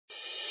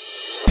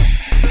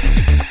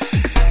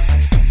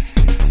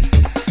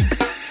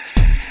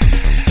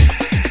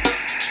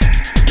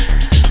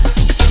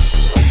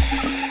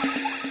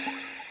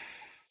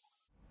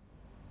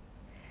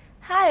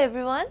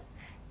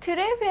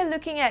Today we are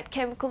looking at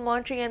chemical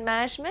monitoring and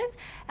management,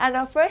 and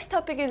our first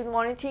topic is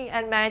monitoring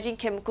and managing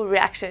chemical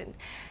reaction.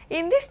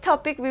 In this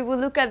topic we will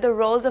look at the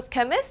roles of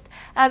chemists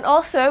and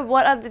also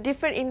what are the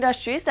different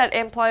industries that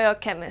employ our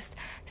chemists.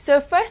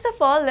 So first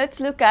of all, let's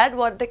look at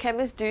what the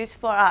chemist does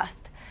for us.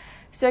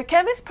 So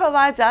chemist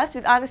provides us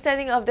with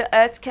understanding of the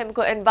Earth's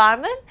chemical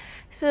environment.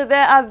 So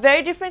there are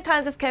very different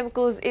kinds of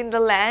chemicals in the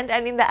land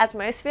and in the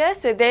atmosphere.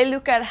 So they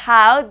look at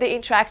how they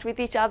interact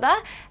with each other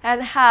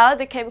and how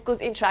the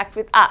chemicals interact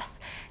with us.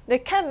 The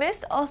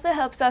chemist also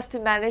helps us to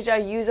manage our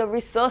use of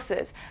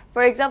resources.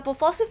 For example,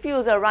 fossil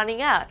fuels are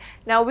running out.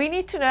 Now we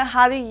need to know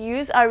how to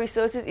use our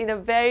resources in a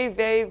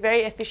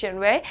very efficient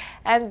way,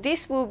 and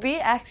this will be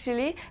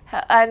actually,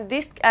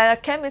 a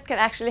chemist can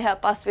actually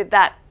help us with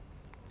that.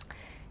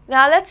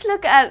 Now let's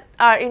look at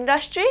our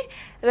industry.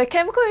 The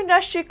chemical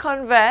industry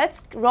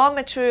converts raw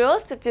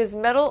materials such as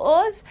metal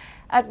ores,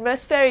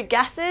 atmospheric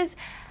gases,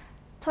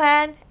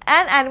 plant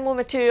and animal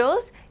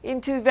materials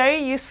into very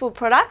useful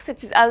products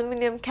such as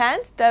aluminum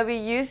cans that we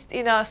used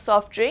in our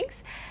soft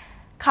drinks,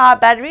 car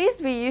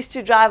batteries we use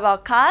to drive our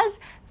cars,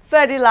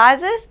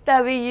 fertilizers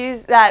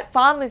that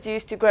farmers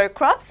use to grow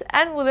crops,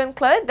 and woolen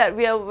clothes that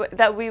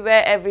we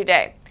wear every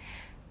day.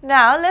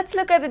 Now let's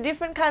look at the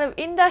different kind of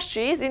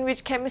industries in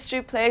which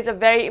chemistry plays a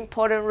very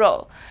important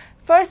role.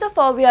 First of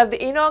all, we have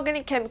the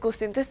inorganic chemical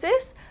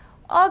synthesis,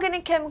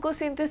 organic chemical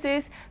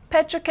synthesis,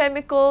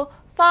 petrochemical,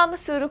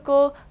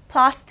 pharmaceutical,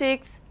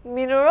 plastics,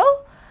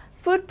 mineral,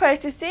 food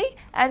processing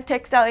and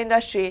textile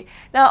industry.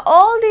 Now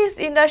all these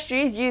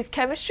industries use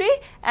chemistry,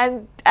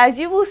 and as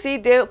you will see,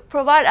 they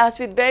provide us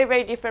with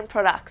very different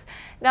products.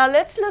 Now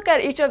let's look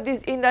at each of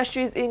these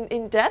industries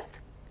in depth.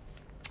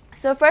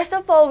 So first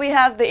of all, we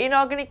have the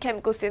inorganic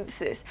chemical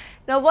synthesis.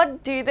 Now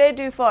what do they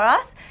do for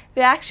us?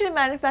 They actually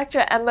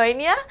manufacture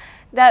ammonia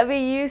that we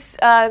use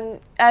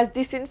as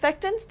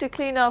disinfectants to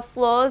clean our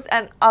floors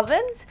and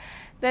ovens.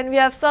 Then we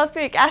have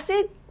sulfuric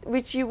acid,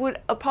 which you would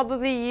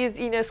probably use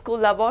in a school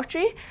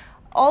laboratory.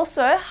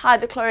 Also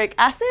hydrochloric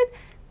acid.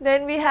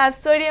 Then we have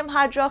sodium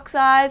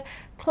hydroxide,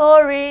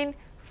 chlorine,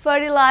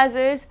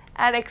 fertilizers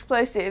and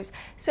explosives.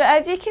 So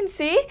as you can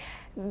see,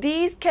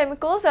 these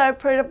chemicals are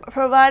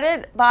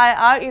provided by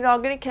our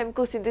inorganic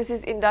chemical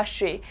synthesis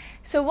industry.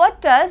 So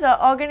what does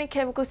our organic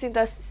chemical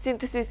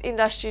synthesis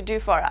industry do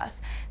for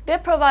us? They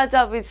provide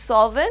us with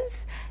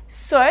solvents,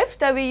 soaps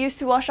that we use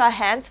to wash our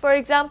hands, for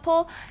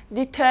example,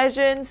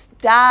 detergents,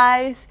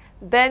 dyes,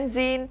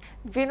 benzene,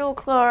 vinyl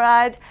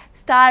chloride,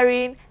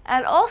 styrene,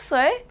 and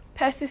also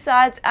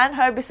pesticides and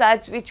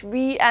herbicides which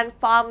we and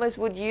farmers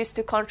would use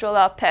to control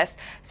our pests.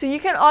 So you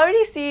can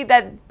already see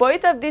that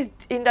both of these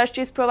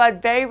industries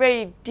provide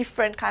very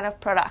different kind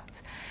of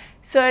products.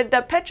 So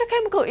the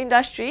petrochemical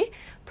industry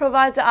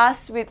provides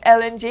us with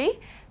LNG,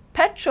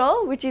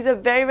 petrol, which is a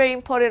very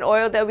important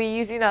oil that we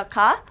use in our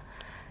car,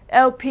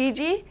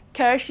 LPG,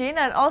 kerosene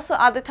and also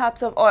other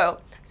types of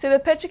oil. So the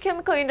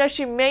petrochemical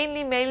industry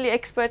mainly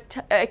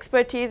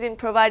expertise in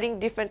providing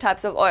different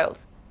types of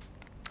oils.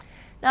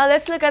 Now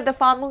let's look at the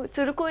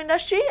pharmaceutical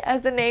industry.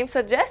 As the name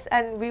suggests,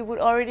 and we would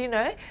already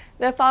know,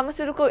 the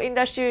pharmaceutical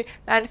industry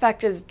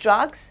manufactures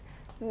drugs,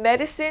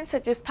 medicines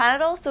such as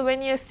Panadol. So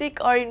when you're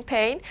sick or in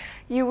pain,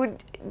 you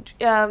would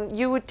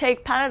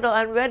take Panadol,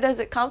 and where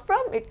does it come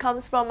from? It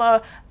comes from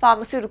a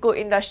pharmaceutical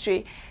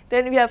industry.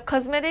 Then we have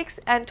cosmetics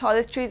and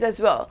toiletries as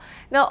well.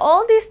 Now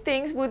all these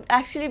things would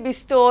actually be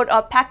stored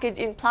or packaged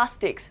in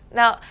plastics.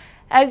 Now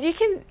as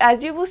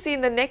you will see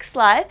in the next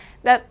slide,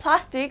 that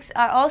plastics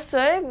are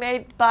also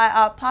made by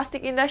our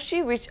plastic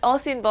industry, which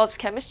also involves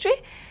chemistry.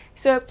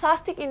 So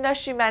plastic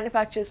industry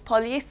manufactures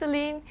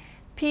polyethylene,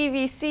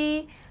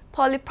 PVC,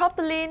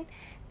 polypropylene,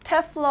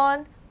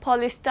 Teflon,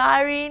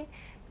 polystyrene,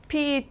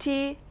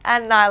 PET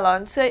and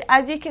nylon. So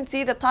as you can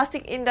see, the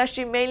plastic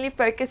industry mainly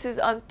focuses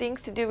on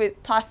things to do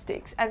with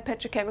plastics and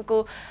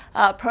petrochemical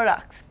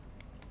products.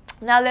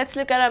 Now let's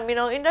look at our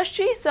mineral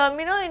industry. So our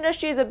mineral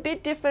industry is a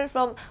bit different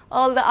from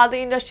all the other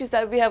industries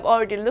that we have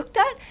already looked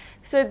at.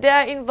 So they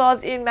are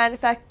involved in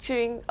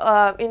manufacturing,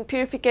 in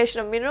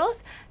purification of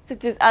minerals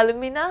such as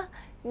alumina,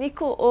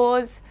 nickel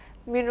ores,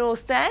 mineral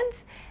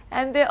sands,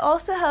 and they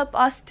also help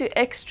us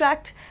to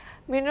extract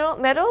mineral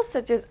metals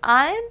such as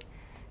iron,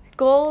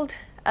 gold,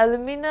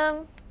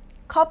 aluminum,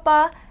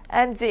 copper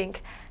and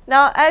zinc.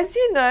 Now as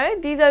you know,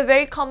 these are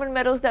very common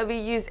metals that we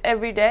use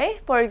every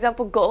day. For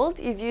example, gold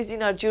is used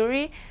in our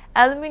jewelry,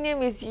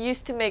 aluminium is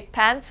used to make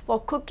pans for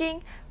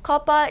cooking,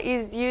 copper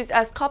is used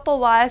as copper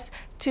wires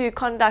to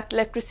conduct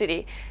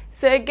electricity.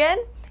 So again,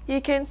 you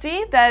can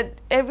see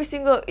that every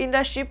single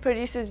industry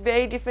produces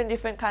very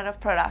different kind of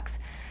products.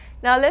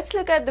 Now let's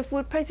look at the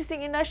food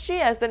processing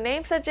industry. As the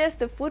name suggests,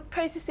 the food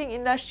processing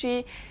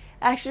industry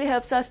actually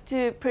helps us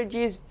to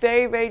produce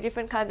very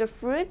different kinds of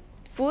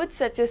foods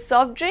such as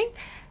soft drink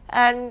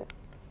and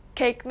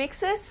cake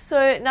mixes.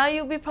 So now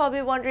you'll be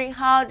probably wondering,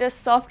 how does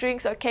soft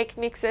drinks or cake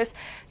mixes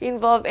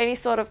involve any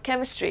sort of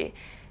chemistry?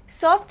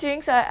 Soft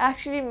drinks are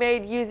actually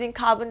made using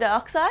carbon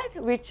dioxide,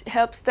 which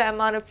helps the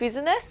amount of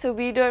fizziness. So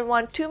we don't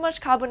want too much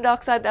carbon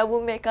dioxide that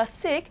will make us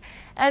sick,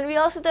 and we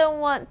also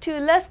don't want too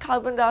less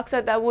carbon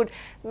dioxide that would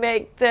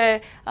make the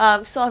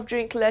soft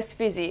drink less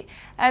fizzy.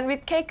 And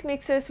with cake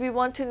mixes, we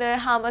want to know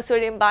how much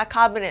sodium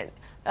bicarbonate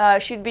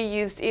should be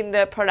used in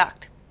the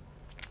product.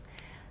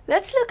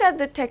 Let's look at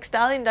the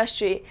textile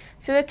industry.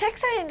 So the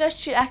textile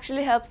industry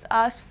actually helps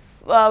us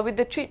with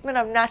the treatment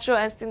of natural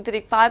and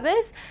synthetic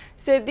fibers.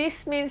 So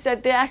this means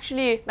that they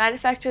actually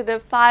manufacture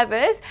the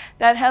fibers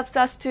that helps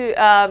us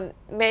to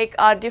make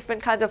our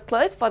different kinds of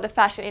clothes for the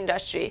fashion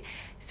industry.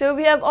 So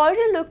we have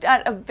already looked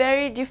at a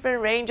very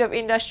different range of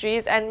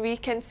industries, and we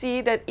can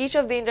see that each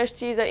of the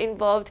industries are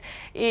involved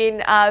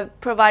in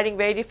providing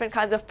very different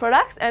kinds of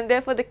products, and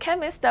therefore the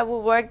chemists that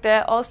will work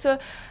there also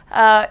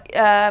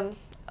have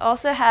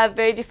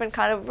very different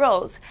kind of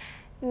roles.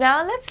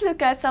 Now let's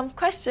look at some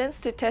questions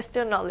to test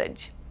your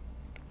knowledge.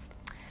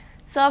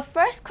 So our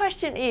first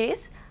question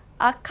is,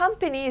 our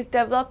company is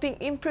developing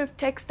improved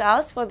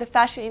textiles for the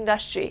fashion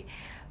industry.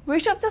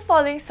 Which of the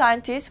following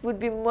scientists would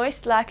be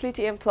most likely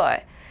to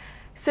employ?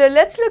 So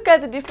let's look at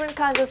the different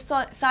kinds of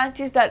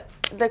scientists that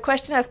the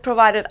question has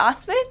provided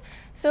us with.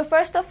 So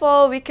first of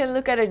all, we can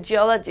look at a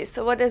geologist.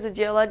 So what does a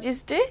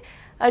geologist do?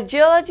 A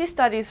geologist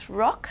studies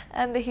rock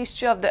and the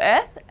history of the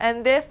earth,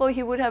 and therefore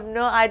he would have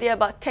no idea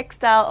about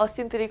textile or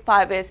synthetic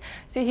fibers.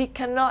 So he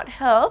cannot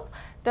help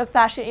the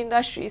fashion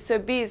industry. So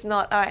B is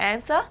not our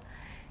answer.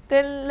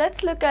 Then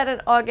let's look at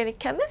an organic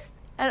chemist.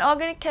 An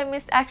organic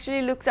chemist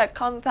actually looks at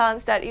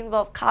compounds that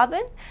involve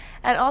carbon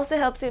and also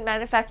helps in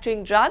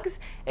manufacturing drugs.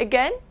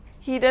 Again,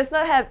 he does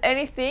not have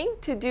anything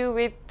to do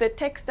with the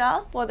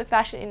textile for the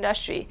fashion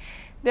industry.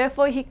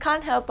 Therefore, he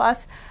can't help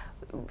us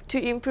to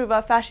improve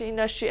our fashion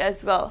industry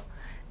as well.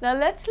 Now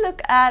let's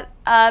look at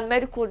a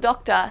medical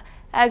doctor.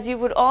 As you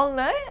would all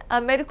know, a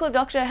medical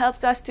doctor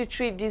helps us to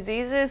treat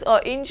diseases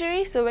or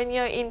injuries. So when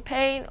you're in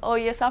pain or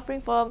you're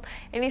suffering from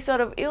any sort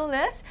of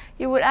illness,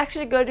 you would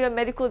actually go to a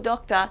medical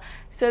doctor.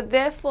 So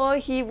therefore,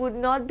 he would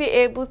not be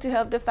able to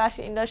help the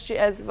fashion industry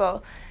as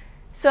well.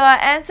 So our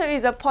answer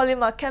is a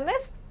polymer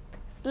chemist.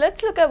 So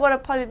let's look at what a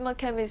polymer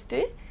chemist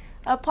do.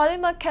 A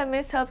polymer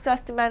chemist helps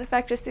us to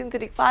manufacture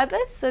synthetic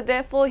fibers, so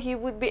therefore he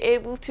would be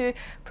able to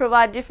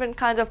provide different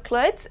kinds of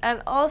clothes,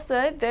 and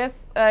also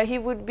he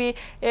would be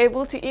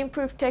able to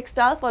improve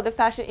textile for the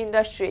fashion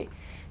industry.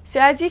 So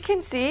as you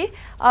can see,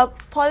 a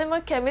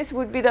polymer chemist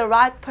would be the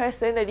right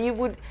person that you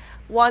would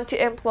want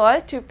to employ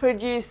to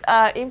produce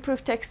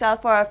improved textile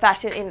for our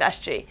fashion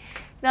industry.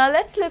 Now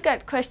let's look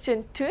at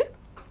question 2.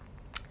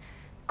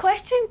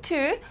 Question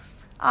 2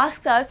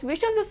 asks us,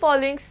 which of the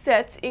following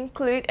sets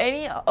include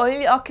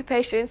only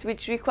occupations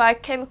which require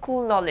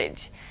chemical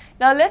knowledge?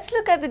 Now let's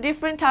look at the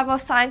different type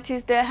of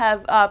scientists they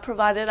have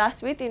provided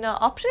us with in our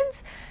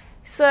options.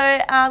 So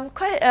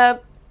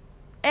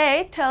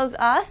A tells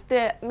us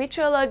the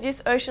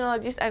meteorologists,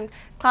 oceanologists and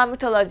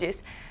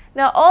climatologists.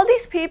 Now all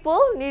these people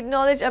need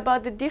knowledge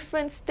about the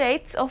different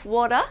states of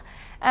water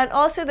and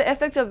also the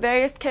effects of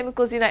various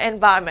chemicals in our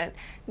environment.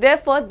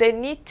 Therefore, they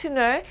need to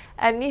know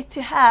and need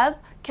to have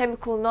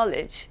chemical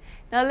knowledge.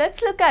 Now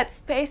let's look at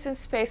space and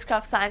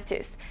spacecraft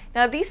scientists.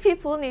 Now these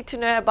people need to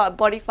know about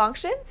body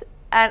functions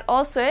and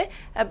also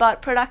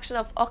about production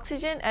of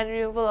oxygen and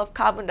removal of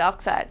carbon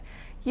dioxide.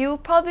 You'll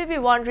probably be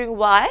wondering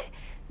why.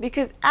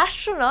 Because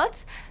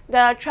astronauts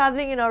that are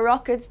traveling in our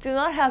rockets do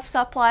not have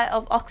supply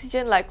of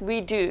oxygen like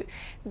we do.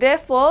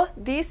 Therefore,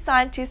 these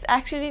scientists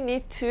actually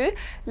need to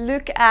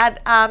look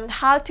at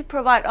how to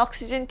provide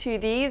oxygen to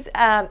these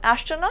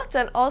astronauts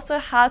and also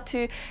how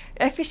to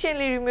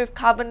efficiently remove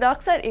carbon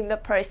dioxide in the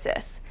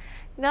process.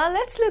 Now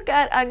let's look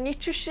at a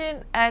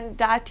nutrition and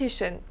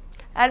dietitian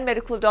and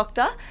medical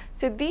doctor.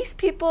 So these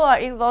people are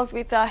involved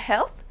with our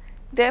health.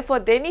 Therefore,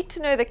 they need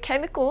to know the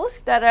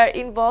chemicals that are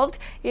involved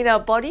in our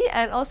body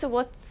and also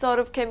what sort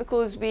of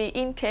chemicals we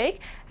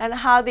intake and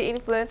how they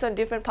influence on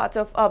different parts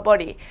of our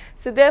body.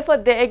 So therefore,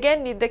 they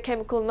again need the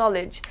chemical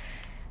knowledge.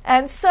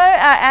 And so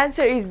our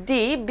answer is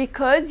D,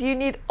 because you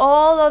need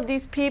all of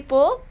these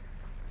people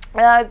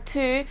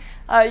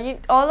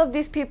all of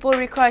these people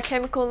require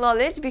chemical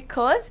knowledge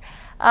because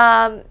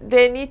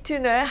they need to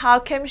know how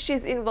chemistry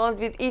is involved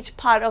with each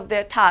part of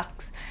their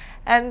tasks.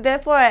 And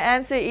therefore, our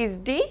answer is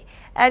D.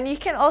 And you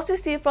can also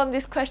see from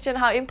this question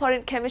how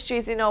important chemistry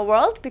is in our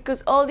world,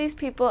 because all these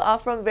people are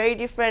from very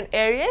different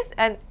areas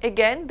and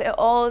again they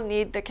all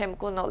need the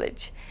chemical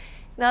knowledge.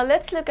 Now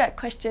let's look at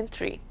question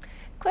 3.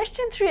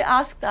 Question 3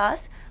 asks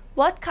us,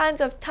 what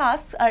kinds of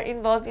tasks are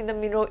involved in the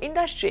mineral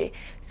industry?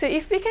 So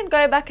if we can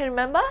go back and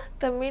remember,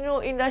 the mineral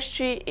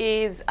industry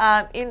is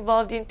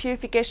involved in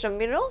purification of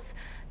minerals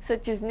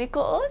such as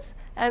nickel ores,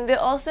 and it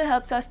also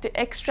helps us to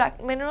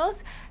extract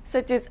minerals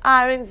such as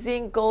iron,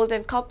 zinc, gold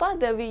and copper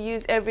that we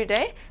use every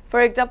day.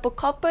 For example,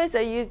 coppers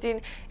are used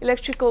in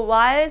electrical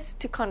wires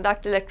to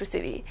conduct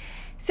electricity.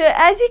 So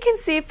as you can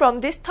see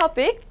from this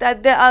topic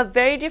that there are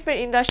very different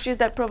industries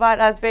that provide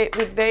us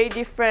with very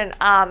different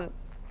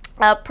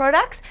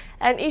products,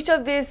 and each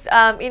of these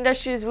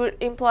industries would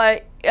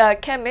employ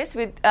chemists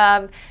with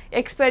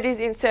expertise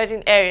in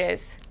certain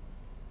areas.